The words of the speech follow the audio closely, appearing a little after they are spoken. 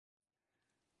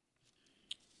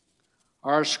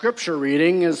Our scripture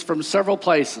reading is from several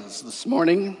places this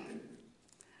morning.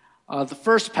 The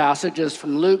first passage is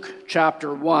from Luke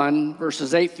chapter 1,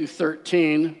 verses 8 through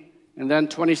 13, and then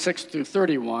 26 through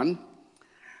 31.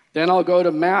 Then I'll go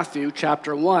to Matthew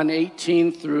chapter 1,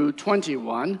 18 through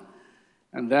 21,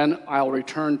 and then I'll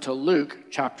return to Luke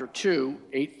chapter 2,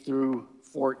 8 through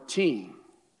 14.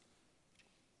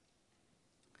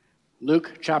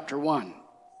 Luke chapter 1.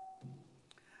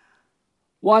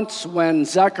 Once when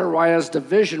Zechariah's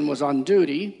division was on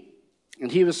duty,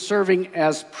 and he was serving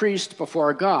as priest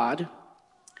before God,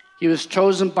 he was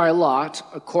chosen by lot,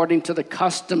 according to the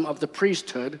custom of the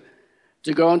priesthood,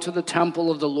 to go into the temple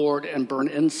of the Lord and burn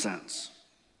incense.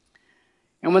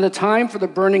 And when the time for the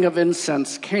burning of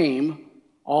incense came,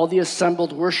 all the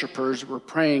assembled worshipers were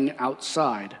praying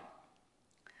outside.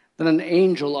 Then an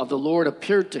angel of the Lord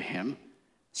appeared to him,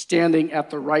 standing at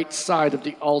the right side of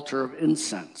the altar of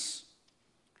incense.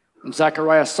 When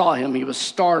Zechariah saw him, he was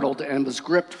startled and was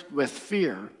gripped with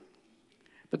fear.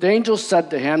 But the angel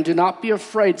said to him, "Do not be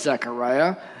afraid,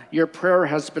 Zechariah. Your prayer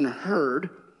has been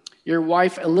heard. Your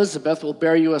wife Elizabeth will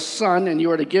bear you a son, and you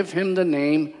are to give him the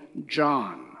name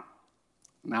John."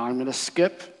 Now I'm going to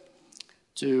skip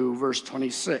to verse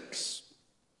 26.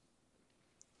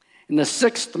 In the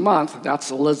 6th month, that's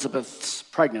Elizabeth's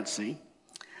pregnancy,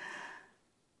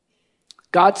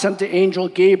 God sent the angel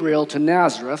Gabriel to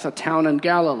Nazareth, a town in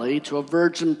Galilee, to a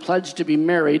virgin pledged to be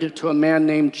married to a man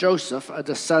named Joseph, a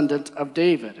descendant of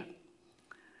David.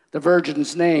 The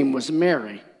virgin's name was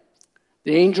Mary.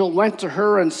 The angel went to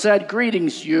her and said,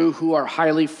 "Greetings, you who are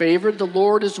highly favored, the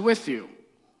Lord is with you."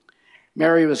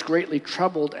 Mary was greatly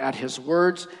troubled at his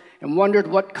words and wondered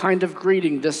what kind of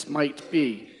greeting this might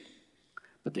be.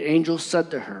 But the angel said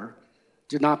to her,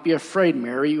 "Do not be afraid,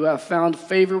 Mary, you have found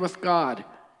favor with God.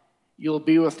 You will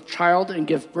be with child and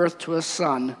give birth to a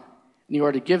son, and you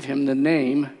are to give him the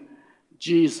name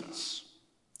Jesus."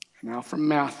 Now from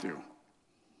Matthew.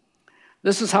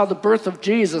 This is how the birth of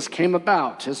Jesus came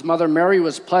about. His mother Mary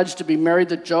was pledged to be married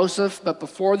to Joseph, but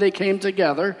before they came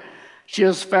together, she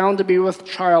was found to be with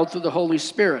child through the Holy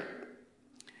Spirit.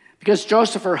 Because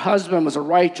Joseph, her husband, was a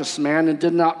righteous man and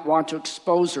did not want to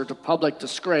expose her to public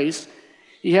disgrace,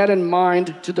 he had in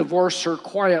mind to divorce her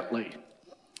quietly.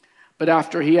 But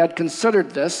after he had considered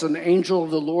this, an angel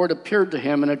of the Lord appeared to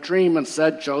him in a dream and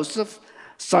said, "Joseph,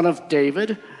 son of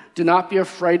David, do not be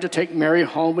afraid to take Mary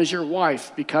home as your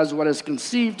wife, because what is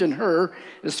conceived in her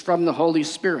is from the Holy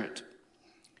Spirit.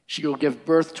 She will give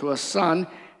birth to a son,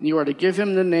 and you are to give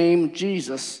him the name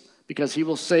Jesus, because he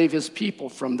will save his people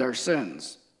from their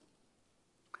sins."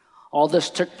 All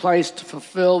this took place to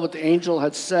fulfill what the angel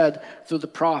had said through the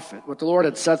prophet, what the Lord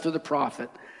had said through the prophet.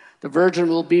 "The virgin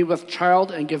will be with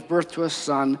child and give birth to a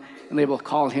son, and they will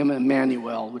call him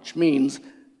Emmanuel," which means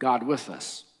God with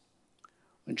us.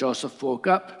 When Joseph woke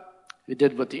up, he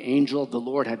did what the angel of the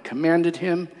Lord had commanded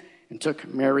him and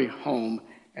took Mary home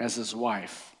as his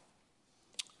wife.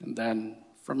 And then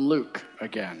from Luke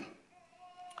again.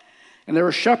 "And there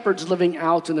were shepherds living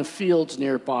out in the fields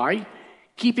nearby,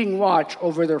 keeping watch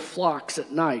over their flocks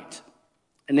at night.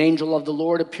 An angel of the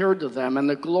Lord appeared to them, and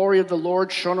the glory of the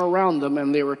Lord shone around them,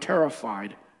 and they were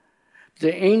terrified.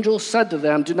 The angel said to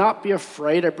them, 'Do not be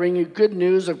afraid. I bring you good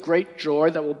news of great joy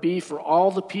that will be for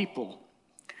all the people.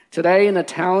 Today in the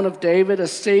town of David, a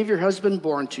Savior has been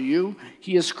born to you.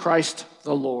 He is Christ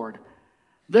the Lord.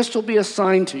 This will be a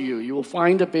sign to you. You will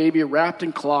find a baby wrapped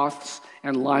in cloths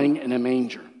and lying in a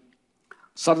manger.'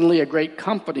 Suddenly a great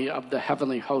company of the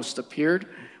heavenly host appeared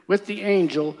with the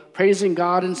angel, praising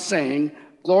God and saying,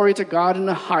 'Glory to God in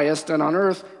the highest, and on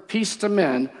earth peace to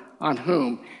men on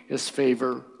whom his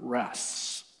favor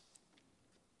rests.'"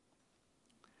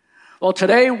 Well,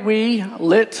 today we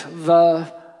lit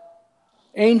the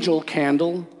angel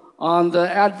candle on the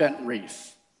Advent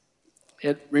wreath.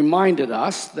 It reminded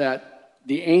us that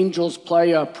the angels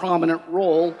play a prominent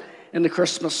role in the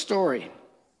Christmas story.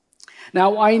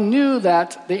 Now, I knew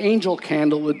that the angel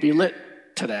candle would be lit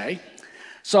today.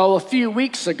 So a few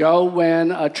weeks ago,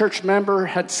 when a church member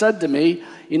had said to me,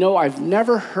 "I've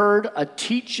never heard a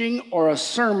teaching or a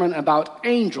sermon about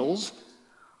angels,"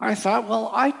 I thought,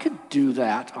 well, I could do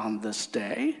that on this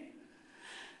day.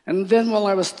 And then while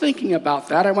I was thinking about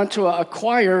that, I went to a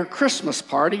choir Christmas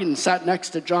party and sat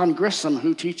next to John Grissom,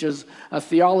 who teaches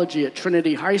theology at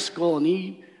Trinity High School, and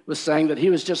he was saying that he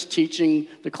was just teaching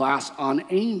the class on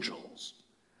angels.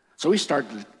 So we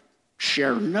started to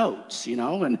share notes,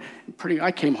 and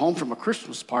I came home from a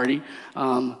Christmas party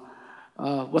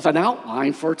with an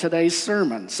outline for today's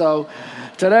sermon. So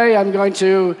today I'm going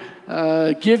to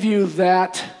give you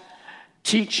that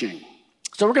teaching.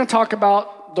 So we're going to talk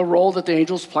about the role that the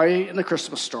angels play in the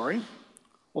Christmas story.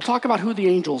 We'll talk about who the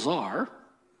angels are.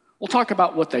 We'll talk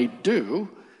about what they do.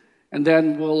 And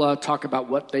then we'll talk about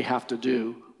what they have to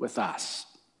do with us.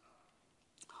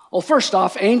 Well, first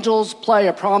off, angels play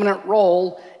a prominent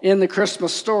role in the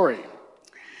Christmas story.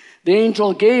 The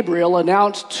angel Gabriel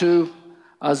announced to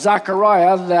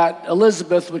Zechariah that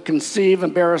Elizabeth would conceive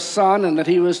and bear a son and that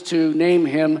he was to name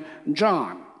him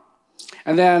John.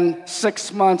 And then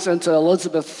 6 months into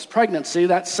Elizabeth's pregnancy,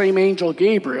 that same angel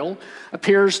Gabriel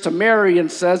appears to Mary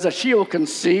and says that she will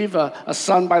conceive a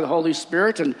son by the Holy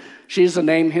Spirit, and she's to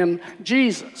name him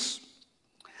Jesus.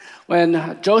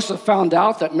 When Joseph found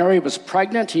out that Mary was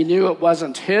pregnant, he knew it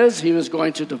wasn't his. He was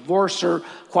going to divorce her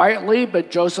quietly,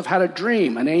 but Joseph had a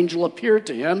dream. An angel appeared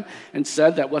to him and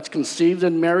said that what's conceived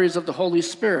in Mary is of the Holy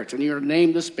Spirit, and you're to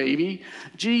name this baby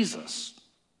Jesus.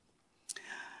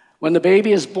 When the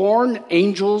baby is born,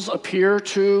 angels appear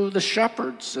to the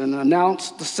shepherds and announce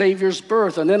the Savior's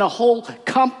birth. And then a whole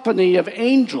company of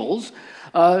angels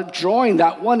join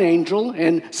that one angel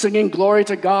in singing glory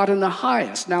to God in the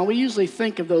highest. Now, we usually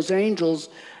think of those angels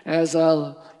as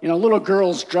little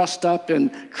girls dressed up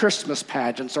in Christmas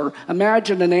pageants. Or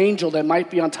imagine an angel that might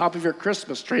be on top of your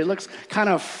Christmas tree. It looks kind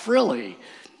of frilly.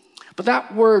 But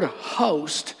that word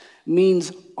host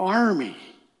means army.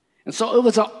 And so it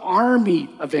was an army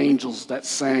of angels that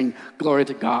sang glory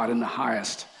to God in the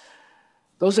highest.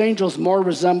 Those angels more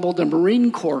resembled the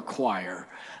Marine Corps choir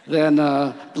than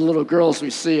the little girls we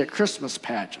see at Christmas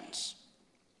pageants.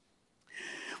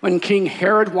 When King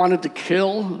Herod wanted to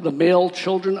kill the male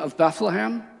children of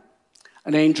Bethlehem,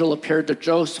 an angel appeared to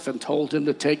Joseph and told him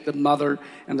to take the mother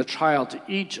and the child to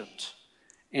Egypt.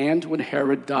 And when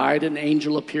Herod died, an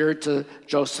angel appeared to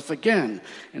Joseph again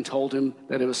and told him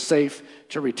that it was safe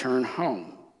to return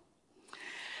home.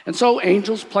 And so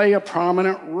angels play a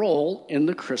prominent role in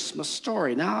the Christmas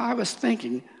story. Now, I was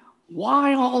thinking,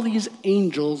 why all these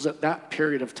angels at that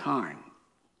period of time?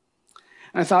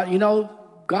 And I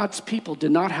thought, God's people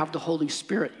did not have the Holy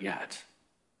Spirit yet.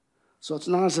 So it's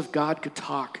not as if God could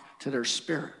talk to their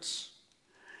spirits.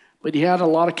 But he had a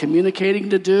lot of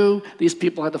communicating to do. These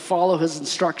people had to follow his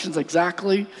instructions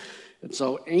exactly. And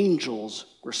so angels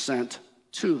were sent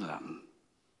to them.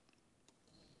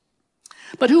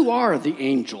 But who are the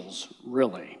angels,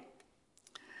 really?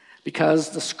 Because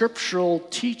the scriptural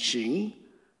teaching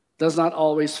does not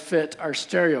always fit our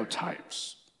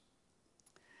stereotypes.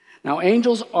 Now,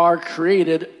 angels are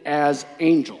created as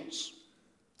angels.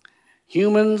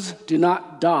 Humans do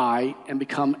not die and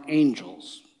become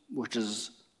angels, which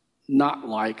is not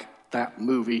like that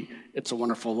movie, It's a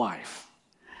Wonderful Life.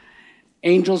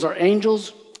 Angels are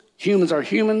angels, humans are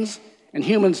humans, and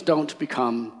humans don't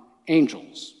become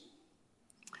angels.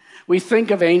 We think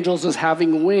of angels as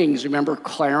having wings. Remember,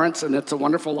 Clarence in It's a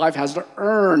Wonderful Life has to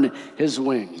earn his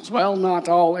wings. Well, not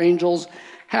all angels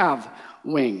have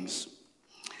wings.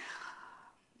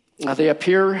 They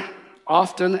appear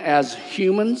often as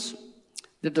humans.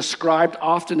 They're described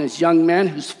often as young men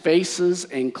whose faces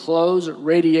and clothes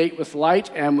radiate with light,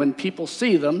 and when people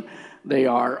see them, they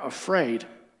are afraid.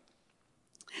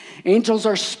 Angels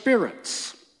are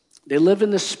spirits. They live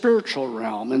in the spiritual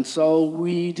realm, and so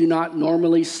we do not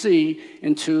normally see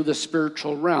into the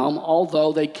spiritual realm,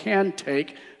 although they can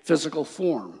take physical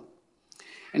form.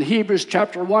 In Hebrews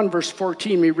chapter 1, verse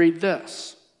 14, we read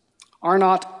this: "Are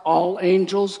not all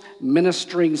angels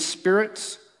ministering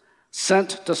spirits,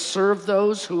 sent to serve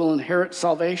those who will inherit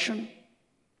salvation?"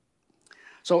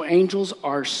 So angels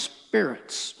are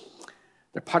spirits.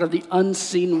 They're part of the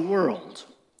unseen world.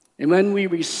 And when we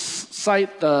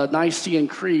recite the Nicene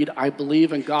Creed, I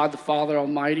believe in God the Father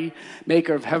Almighty,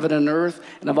 maker of heaven and earth,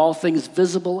 and of all things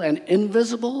visible and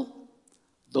invisible,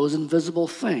 those invisible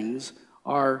things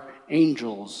are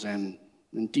angels and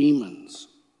demons.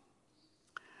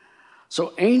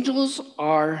 So angels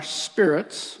are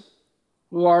spirits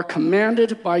who are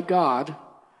commanded by God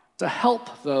to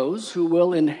help those who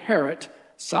will inherit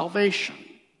salvation.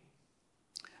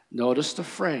 Notice the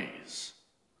phrase,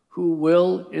 who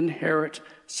will inherit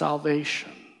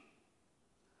salvation.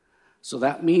 So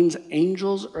that means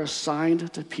angels are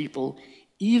assigned to people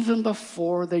even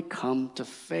before they come to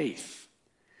faith,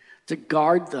 to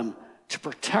guard them, to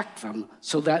protect them,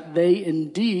 so that they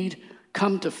indeed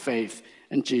come to faith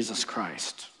in Jesus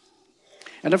Christ.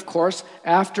 And of course,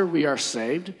 after we are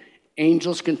saved,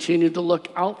 angels continue to look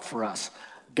out for us.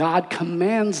 God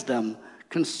commands them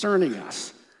concerning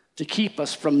us to keep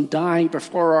us from dying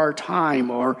before our time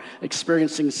or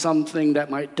experiencing something that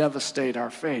might devastate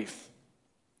our faith.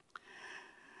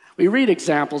 We read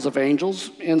examples of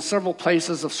angels in several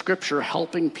places of Scripture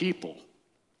helping people.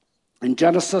 In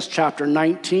Genesis chapter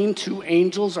 19, 2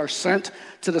 angels are sent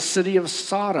to the city of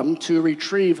Sodom to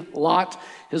retrieve Lot,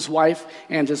 his wife,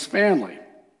 and his family.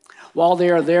 While they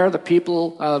are there,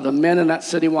 the men in that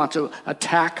city want to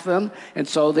attack them, and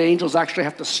so the angels actually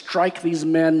have to strike these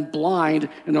men blind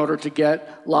in order to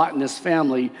get Lot and his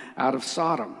family out of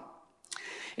Sodom.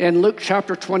 In Luke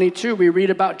chapter 22, we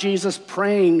read about Jesus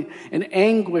praying in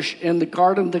anguish in the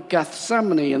Garden of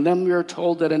Gethsemane, and then we are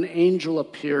told that an angel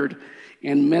appeared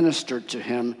and ministered to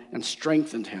him and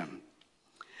strengthened him.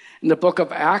 In the book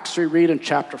of Acts, we read in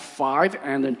chapter 5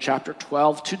 and in chapter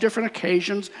 12, 2 different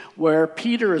occasions where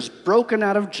Peter is broken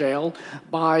out of jail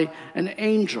by an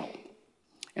angel.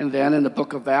 And then in the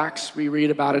book of Acts, we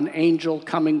read about an angel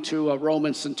coming to a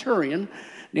Roman centurion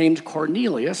named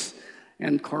Cornelius.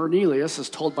 And Cornelius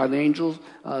is told by the angel,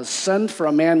 send for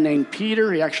a man named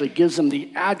Peter. He actually gives him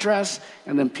the address,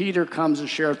 and then Peter comes and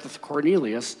shares with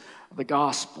Cornelius the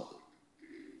gospel.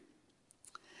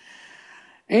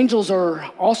 Angels are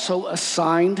also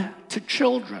assigned to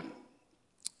children.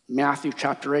 Matthew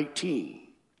chapter 18.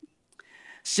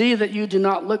 See that you do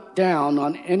not look down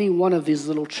on any one of these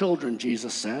little children,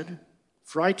 Jesus said,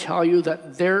 for I tell you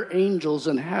that their angels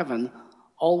in heaven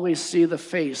always see the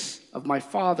face of my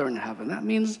Father in heaven. That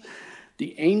means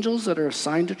the angels that are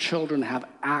assigned to children have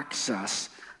access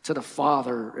to the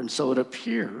Father, and so it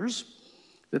appears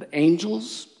that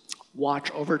angels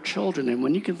watch over children. And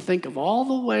when you can think of all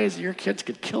the ways your kids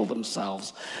could kill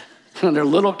themselves when they're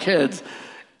little kids,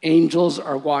 angels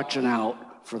are watching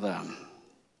out for them.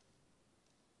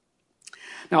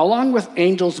 Now, along with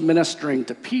angels ministering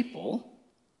to people,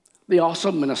 they also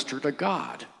minister to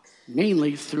God,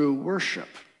 mainly through worship.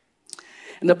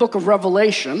 In the book of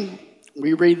Revelation,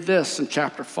 we read this in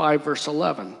chapter 5, verse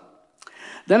 11.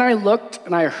 Then I looked,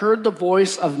 and I heard the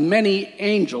voice of many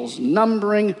angels,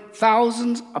 numbering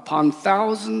thousands upon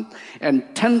thousands, and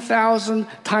 10,000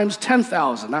 times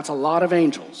 10,000. That's a lot of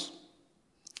angels.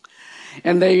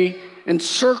 And they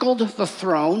encircled the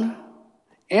throne,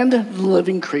 and the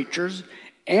living creatures,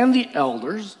 and the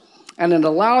elders, and in a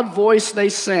loud voice they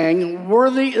sang,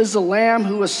 worthy is the Lamb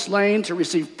who was slain to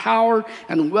receive power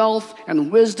and wealth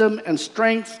and wisdom and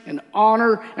strength and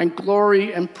honor and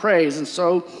glory and praise. And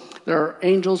so there are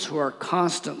angels who are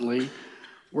constantly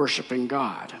worshiping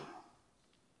God.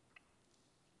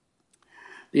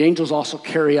 The angels also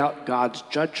carry out God's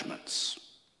judgments.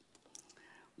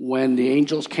 When the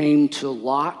angels came to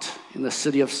Lot in the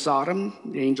city of Sodom,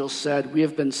 the angels said, we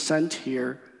have been sent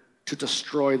here to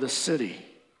destroy the city.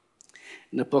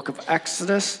 In the book of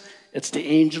Exodus, it's the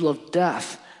angel of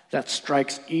death that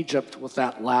strikes Egypt with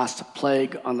that last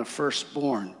plague on the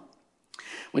firstborn.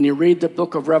 When you read the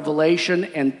book of Revelation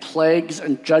and plagues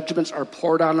and judgments are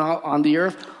poured on the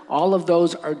earth, all of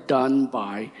those are done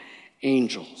by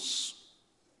angels.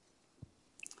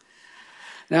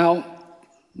 Now,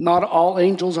 not all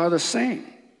angels are the same.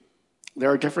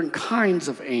 There are different kinds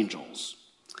of angels,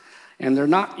 and they're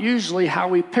not usually how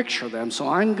we picture them. So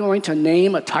I'm going to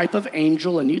name a type of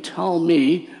angel, and you tell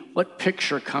me what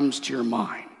picture comes to your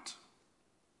mind.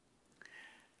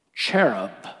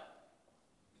 Cherub.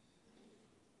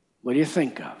 What do you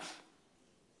think of?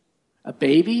 A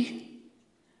baby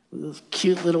with those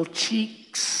cute little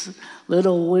cheeks,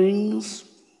 little wings?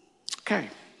 Okay,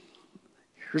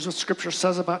 here's what Scripture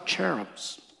says about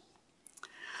cherubs.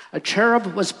 A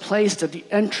cherub was placed at the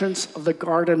entrance of the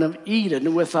Garden of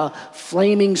Eden with a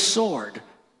flaming sword to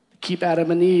keep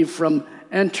Adam and Eve from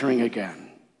entering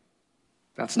again.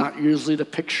 That's not usually the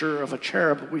picture of a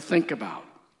cherub we think about.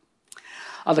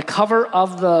 The cover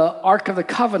of the Ark of the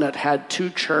Covenant had 2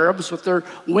 cherubs with their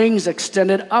wings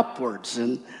extended upwards.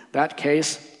 In that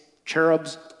case,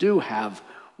 cherubs do have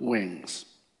wings.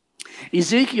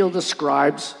 Ezekiel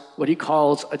describes what he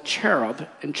calls a cherub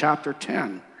in chapter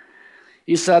 10.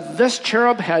 He said, this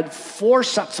cherub had 4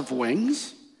 sets of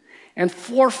wings and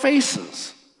 4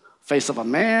 faces. A face of a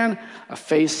man, a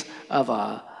face of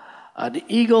an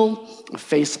eagle, a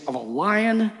face of a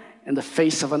lion, and the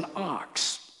face of an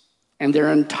ox. And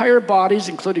their entire bodies,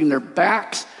 including their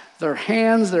backs, their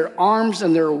hands, their arms,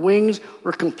 and their wings,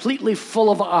 were completely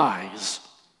full of eyes.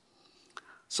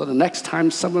 So the next time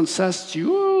someone says to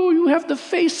you, oh, you have the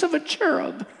face of a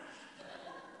cherub,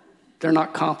 they're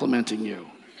not complimenting you.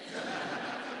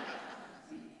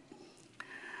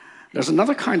 There's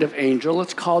another kind of angel.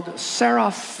 It's called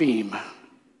seraphim.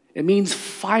 It means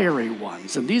fiery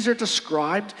ones. And these are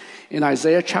described in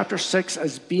Isaiah chapter 6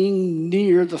 as being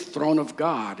near the throne of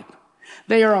God.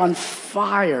 They are on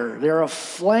fire. They're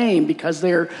aflame because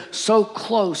they are so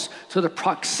close to the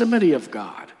proximity of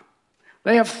God.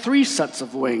 They have 3 sets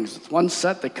of wings. With one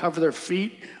set, they cover their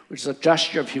feet which is a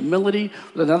gesture of humility.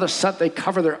 With another set, they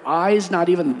cover their eyes. Not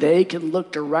even they can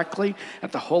look directly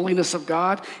at the holiness of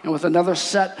God. And with another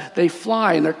set, they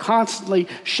fly, and they're constantly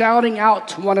shouting out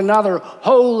to one another,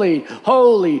 "Holy,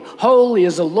 holy, holy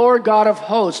is the Lord God of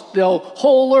hosts. The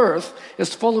whole earth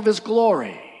is full of his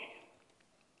glory."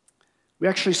 We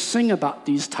actually sing about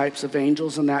these types of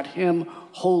angels in that hymn,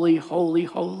 "Holy, holy,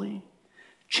 holy."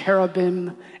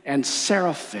 Cherubim and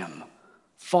seraphim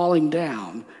falling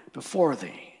down before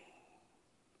thee.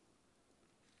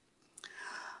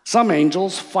 Some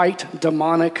angels fight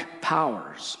demonic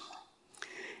powers.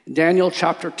 In Daniel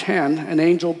chapter 10, an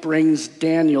angel brings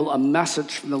Daniel a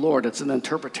message from the Lord. It's an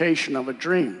interpretation of a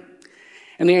dream.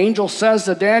 And the angel says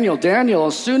to Daniel, "Daniel,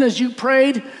 as soon as you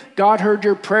prayed, God heard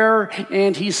your prayer,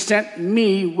 and he sent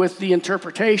me with the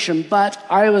interpretation. But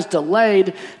I was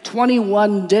delayed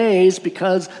 21 days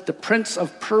because the prince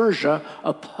of Persia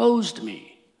opposed me."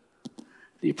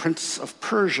 The prince of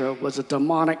Persia was a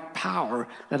demonic power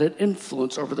that had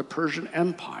influence over the Persian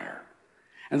Empire.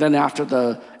 And then after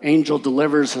the angel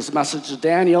delivers his message to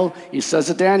Daniel, he says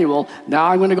to Daniel, "Now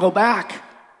I'm going to go back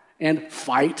and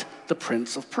fight the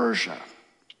prince of Persia."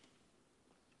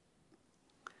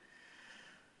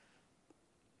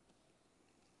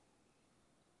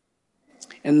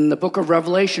 In the book of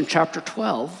Revelation, chapter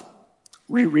 12,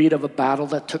 we read of a battle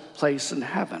that took place in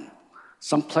heaven,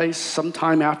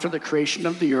 sometime after the creation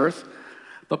of the earth,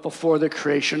 but before the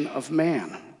creation of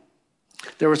man.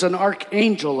 There was an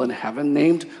archangel in heaven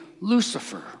named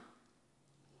Lucifer,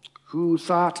 who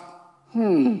thought,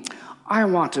 I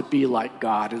want to be like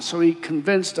God. And so he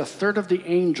convinced a third of the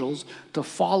angels to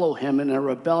follow him in a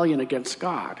rebellion against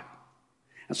God.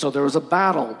 And so there was a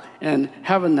battle in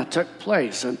heaven that took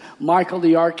place, and Michael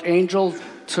the archangel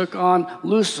took on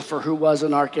Lucifer, who was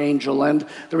an archangel. And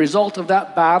the result of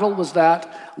that battle was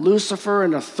that Lucifer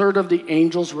and a third of the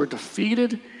angels were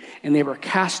defeated, and they were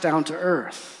cast down to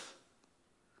earth.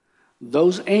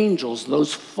 Those angels,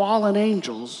 those fallen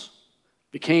angels,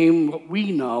 became what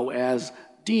we know as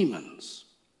demons.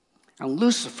 And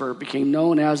Lucifer became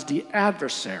known as the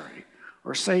adversary,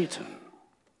 or Satan.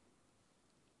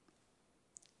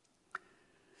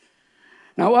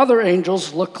 Now, other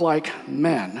angels look like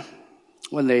men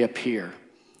when they appear.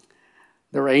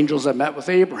 There were angels that met with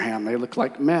Abraham. They looked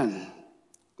like men.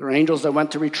 There were angels that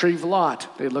went to retrieve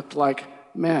Lot. They looked like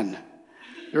men.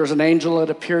 There was an angel that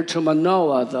appeared to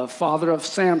Manoah, the father of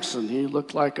Samson. He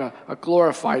looked like a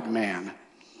glorified man.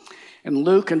 And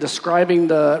Luke, in describing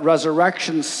the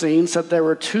resurrection scene, said there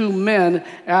were two men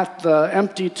at the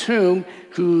empty tomb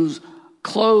whose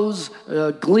clothes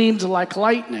gleamed like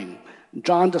lightning.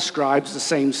 John describes the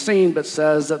same scene, but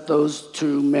says that those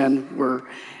two men were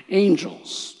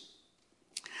angels.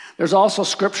 There's also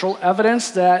scriptural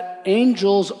evidence that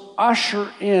angels usher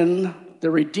in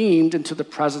the redeemed into the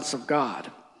presence of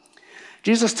God.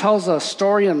 Jesus tells a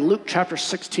story in Luke chapter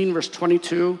 16, verse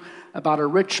 22, about a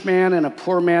rich man and a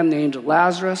poor man named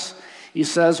Lazarus. He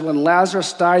says, when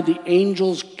Lazarus died, the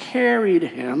angels carried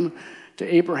him to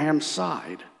Abraham's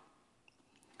side.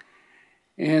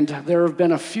 And there have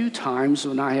been a few times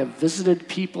when I have visited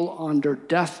people on their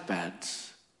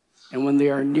deathbeds, and when they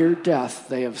are near death,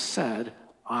 they have said,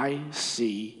 I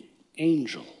see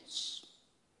angels.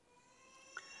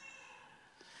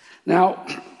 Now,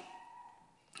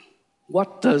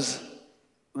 what does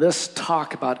this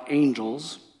talk about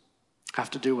angels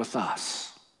have to do with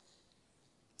us?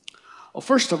 Well,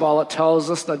 first of all, it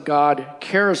tells us that God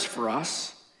cares for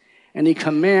us, and he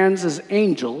commands his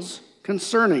angels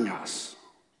concerning us.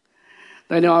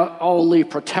 They not only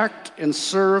protect and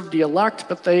serve the elect,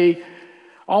 but they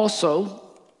also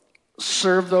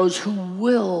serve those who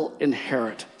will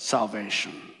inherit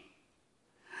salvation.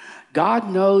 God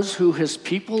knows who his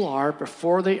people are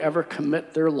before they ever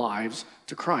commit their lives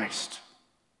to Christ.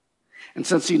 And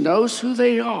since he knows who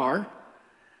they are,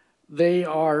 the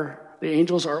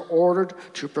angels are ordered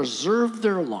to preserve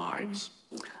their lives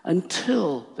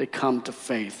until they come to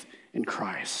faith in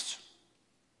Christ.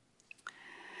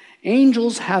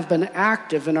 Angels have been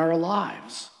active in our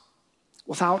lives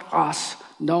without us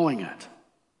knowing it.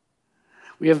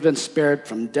 We have been spared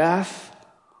from death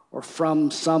or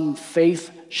from some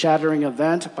faith-shattering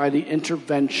event by the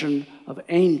intervention of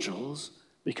angels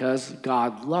because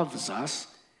God loves us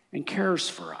and cares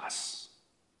for us.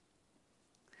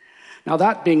 Now,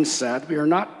 that being said, we are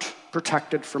not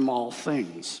protected from all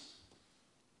things.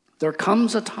 There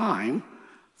comes a time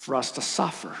for us to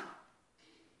suffer.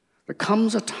 There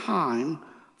comes a time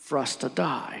for us to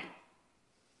die.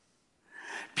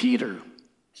 Peter,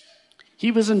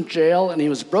 he was in jail, and he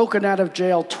was broken out of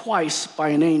jail twice by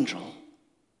an angel.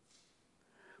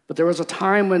 But there was a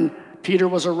time when Peter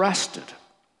was arrested,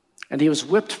 and he was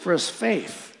whipped for his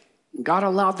faith. God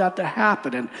allowed that to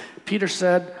happen. And Peter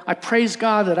said, I praise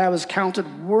God that I was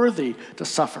counted worthy to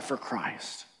suffer for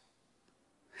Christ.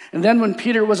 And then when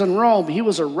Peter was in Rome, he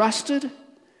was arrested,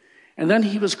 and then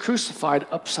he was crucified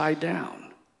upside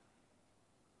down.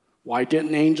 Why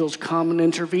didn't angels come and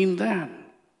intervene then?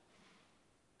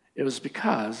 It was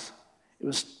because it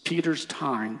was Peter's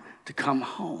time to come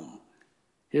home.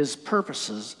 His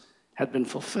purposes had been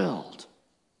fulfilled.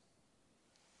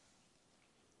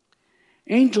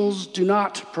 Angels do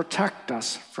not protect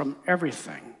us from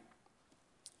everything.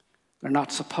 They're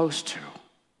not supposed to.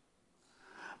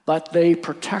 But they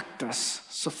protect us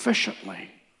sufficiently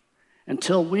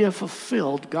until we have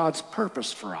fulfilled God's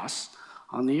purpose for us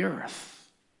on the earth.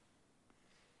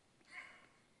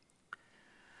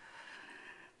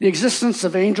 The existence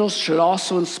of angels should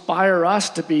also inspire us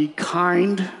to be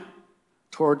kind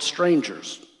toward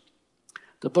strangers.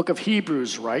 The book of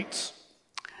Hebrews writes,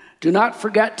 do not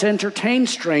forget to entertain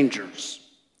strangers,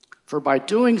 for by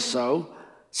doing so,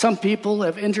 some people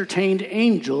have entertained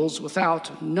angels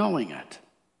without knowing it.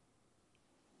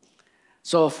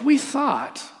 So if we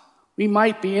thought we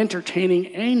might be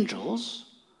entertaining angels,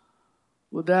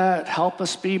 would that help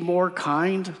us be more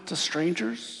kind to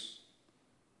strangers?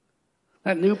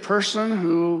 That new person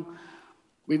who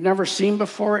we've never seen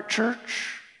before at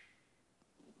church,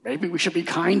 maybe we should be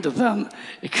kind to them.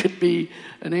 It could be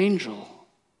an angel.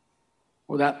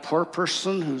 Or that poor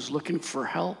person who's looking for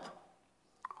help.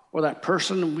 Or that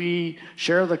person we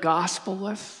share the gospel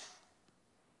with.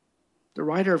 The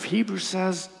writer of Hebrews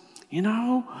says,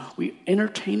 we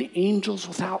entertain angels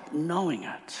without knowing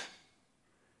it.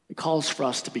 It calls for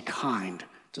us to be kind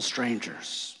to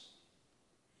strangers.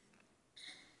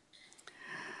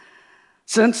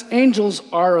 Since angels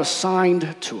are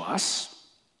assigned to us,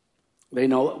 they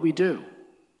know what we do.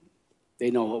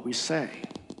 They know what we say.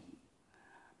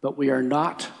 But we are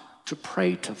not to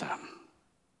pray to them.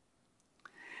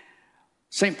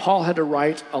 St. Paul had to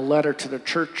write a letter to the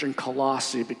church in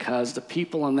Colossae because the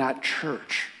people in that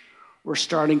church were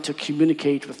starting to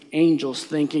communicate with angels,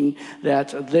 thinking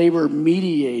that they were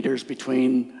mediators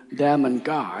between them and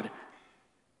God.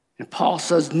 And Paul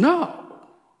says, no,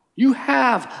 you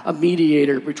have a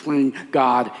mediator between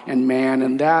God and man,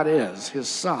 and that is his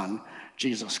Son,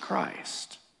 Jesus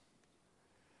Christ.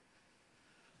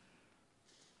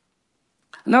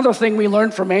 Another thing we learn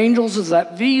from angels is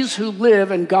that these who live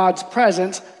in God's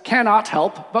presence cannot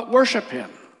help but worship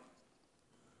him.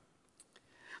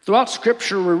 Throughout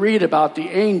Scripture, we read about the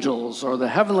angels or the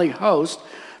heavenly host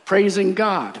praising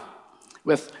God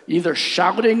with either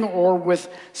shouting or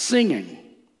with singing.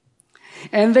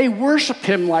 And they worship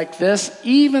him like this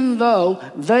even though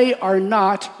they are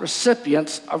not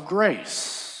recipients of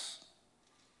grace.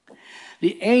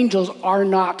 The angels are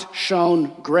not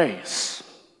shown grace.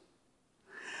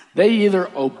 They either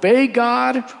obey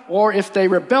God, or if they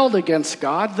rebelled against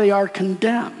God, they are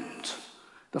condemned.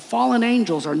 The fallen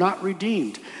angels are not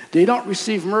redeemed. They don't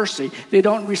receive mercy. They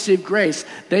don't receive grace.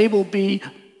 They will be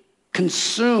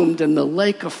consumed in the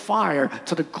lake of fire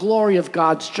to the glory of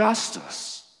God's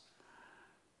justice.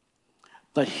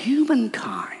 But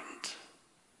humankind,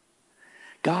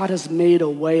 God has made a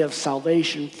way of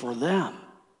salvation for them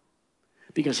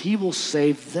because he will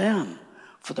save them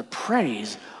for the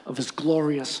praise of his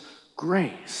glorious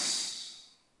grace.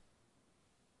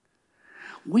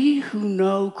 We who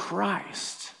know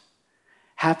Christ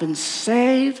have been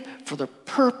saved for the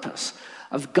purpose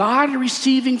of God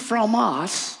receiving from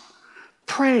us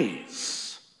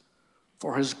praise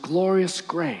for his glorious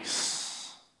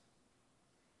grace.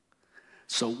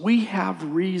 So we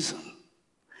have reason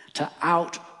to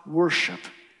out-worship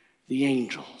the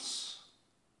angels.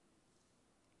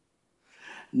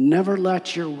 Never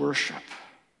let your worship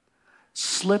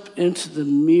slip into the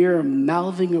mere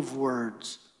mouthing of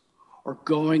words or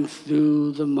going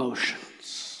through the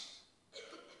motions.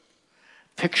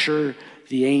 Picture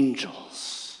the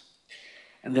angels,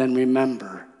 and then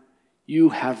remember, you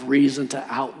have reason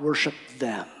to out-worship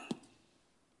them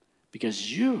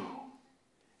because you,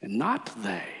 and not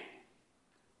they,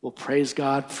 will praise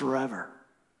God forever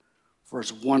for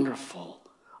his wonderful,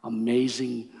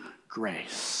 amazing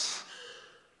grace.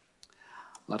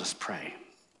 Let us pray.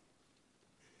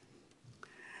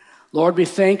 Lord, we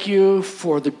thank you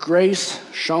for the grace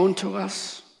shown to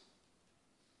us.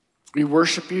 We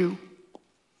worship you.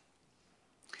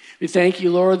 We thank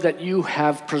you, Lord, that you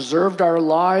have preserved our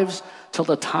lives till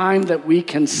the time that we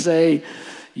can say,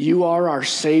 you are our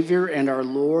Savior and our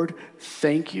Lord.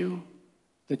 Thank you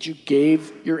that you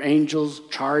gave your angels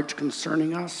charge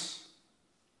concerning us.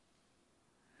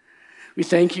 We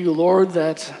thank you, Lord,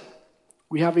 that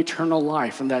we have eternal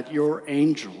life and that your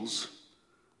angels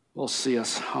will see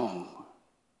us home.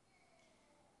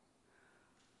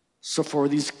 So for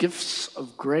these gifts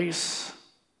of grace,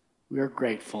 we are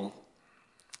grateful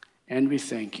and we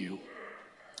thank you.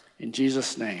 In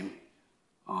Jesus' name,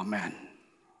 amen.